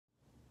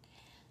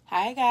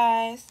Hi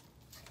guys.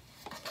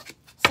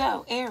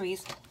 So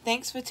Aries,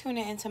 thanks for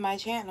tuning into my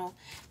channel.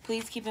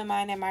 Please keep in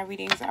mind that my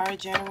readings are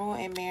general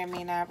and may or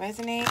may not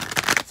resonate.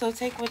 So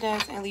take what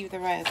does and leave the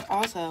rest.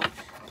 Also,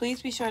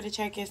 please be sure to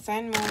check your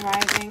sun, moon,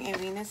 rising, and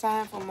Venus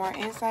sign for more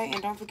insight.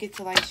 And don't forget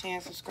to like, share,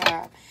 and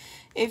subscribe.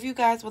 If you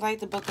guys would like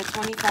to book a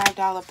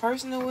 $25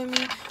 personal with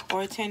me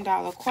or a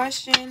 $10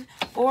 question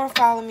or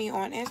follow me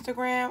on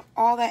Instagram,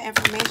 all that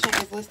information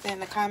is listed in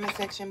the comment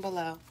section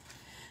below.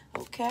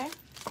 Okay?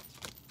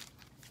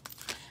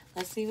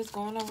 Let's see what's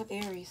going on with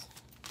Aries.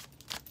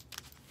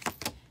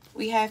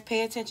 We have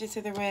pay attention to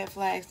the red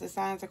flags, the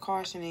signs of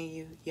caution in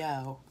you.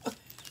 Yo.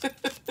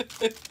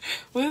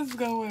 What's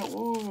going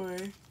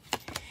on?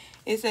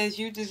 It says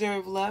you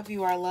deserve love.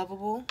 You are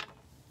lovable.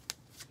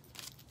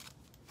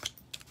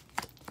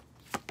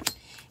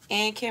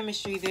 And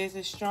chemistry. There's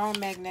a strong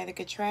magnetic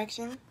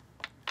attraction.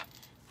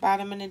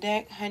 Bottom of the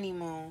deck,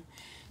 honeymoon.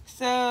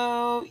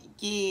 So,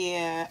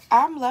 yeah,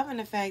 I'm loving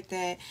the fact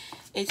that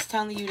it's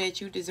telling you that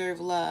you deserve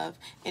love.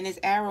 And this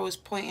arrow is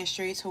pointing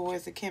straight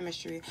towards the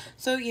chemistry.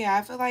 So, yeah,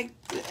 I feel like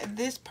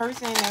this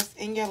person that's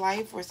in your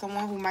life or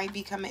someone who might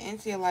be coming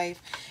into your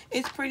life,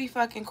 it's pretty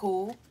fucking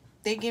cool.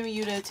 They're giving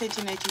you the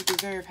attention that you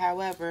deserve.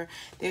 However,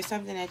 there's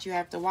something that you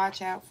have to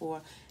watch out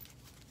for.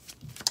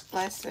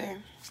 Let's see.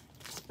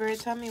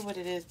 Spirit, tell me what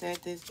it is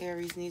that this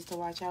Aries needs to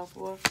watch out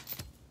for.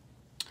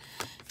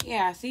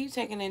 Yeah, I see you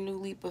taking a new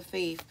leap of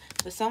faith.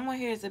 But someone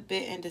here is a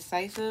bit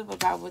indecisive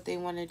about what they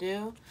want to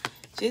do.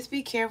 Just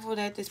be careful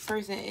that this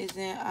person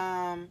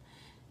isn't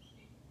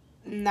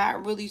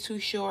not really too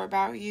sure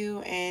about you.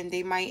 And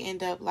they might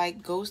end up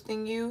like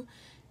ghosting you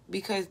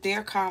because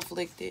they're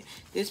conflicted.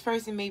 This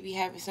person may be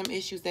having some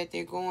issues that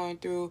they're going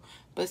through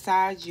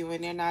besides you.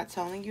 And they're not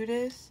telling you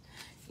this.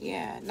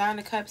 Yeah, 9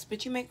 of Cups.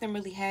 But you make them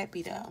really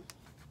happy though.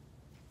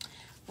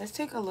 Let's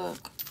take a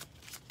look.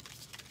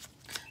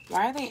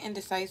 Why are they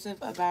indecisive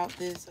about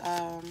this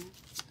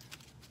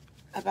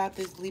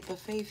leap of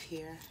faith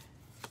here?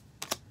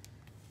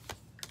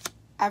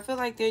 I feel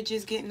like they're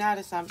just getting out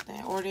of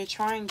something, or they're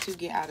trying to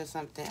get out of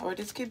something, or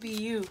this could be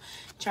you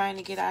trying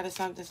to get out of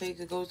something so you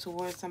could go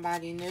towards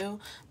somebody new,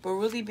 but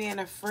really being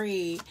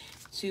afraid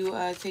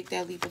to take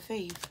that leap of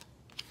faith.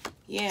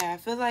 Yeah, I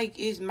feel like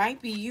it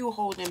might be you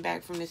holding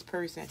back from this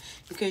person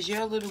because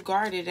you're a little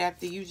guarded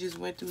after you just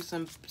went through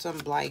some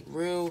like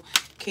real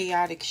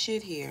chaotic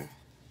shit here.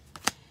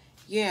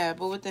 Yeah,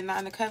 but with the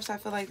 9 of Cups, I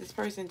feel like this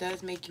person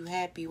does make you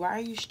happy. Why are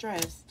you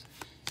stressed?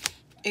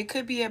 It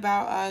could be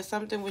about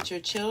something with your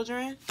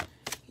children.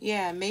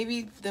 Yeah,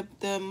 maybe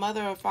the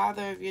mother or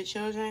father of your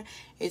children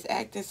is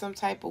acting some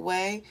type of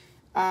way.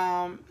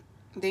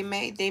 They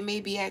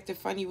may be acting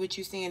funny with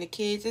you seeing the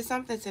kids. It's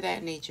something to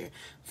that nature.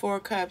 4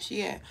 of Cups,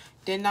 yeah.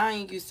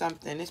 Denying you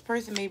something. This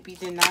person may be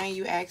denying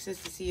you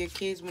access to see your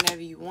kids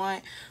whenever you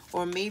want.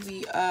 Or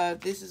maybe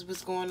this is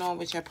what's going on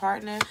with your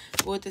partner.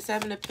 But with the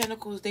 7 of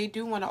Pentacles, they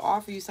do want to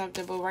offer you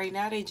something. But right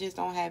now, they just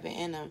don't have it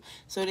in them.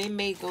 So they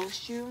may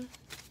ghost you.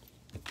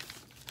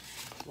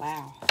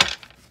 Wow.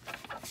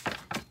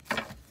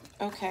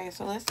 Okay,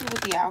 so let's see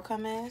what the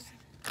outcome is.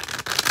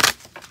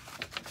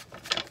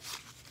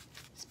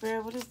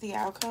 Spirit, what is the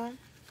outcome?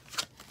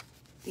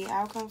 The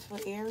outcome for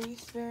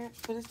Aries, Spirit?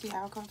 What is the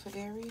outcome for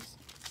Aries?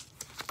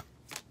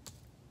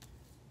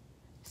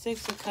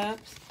 6 of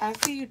Cups. I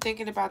see you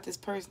thinking about this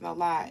person a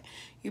lot.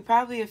 You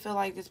probably feel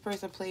like this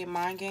person played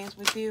mind games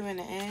with you in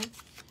the end.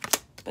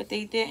 But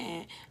they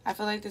didn't. I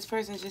feel like this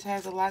person just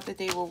has a lot that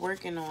they were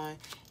working on.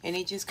 And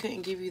they just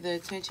couldn't give you the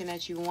attention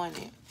that you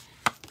wanted.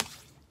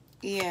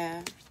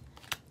 Yeah.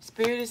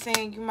 Spirit is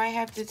saying you might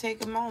have to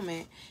take a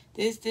moment.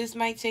 This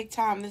might take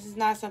time. This is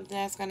not something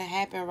that's going to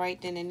happen right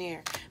then and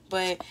there.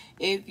 But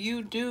if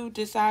you do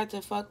decide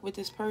to fuck with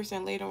this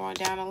person later on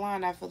down the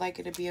line, I feel like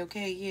it'll be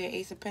okay. Yeah,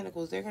 Ace of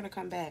Pentacles, they're going to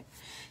come back.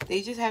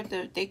 They just have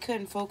to, they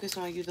couldn't focus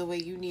on you the way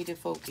you needed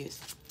focus.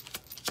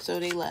 So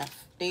they left.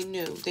 They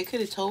knew. They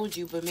could have told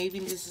you, but maybe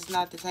this is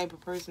not the type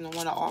of person to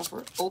want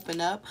to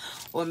open up.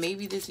 Or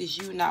maybe this is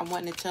you not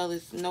wanting to tell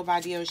this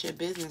nobody else your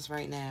business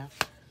right now.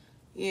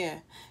 Yeah.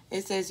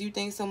 It says you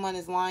think someone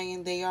is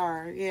lying. They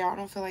are. Yeah, I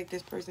don't feel like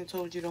this person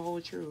told you the whole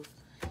truth.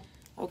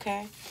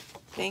 Okay?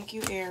 Thank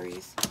you,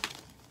 Aries.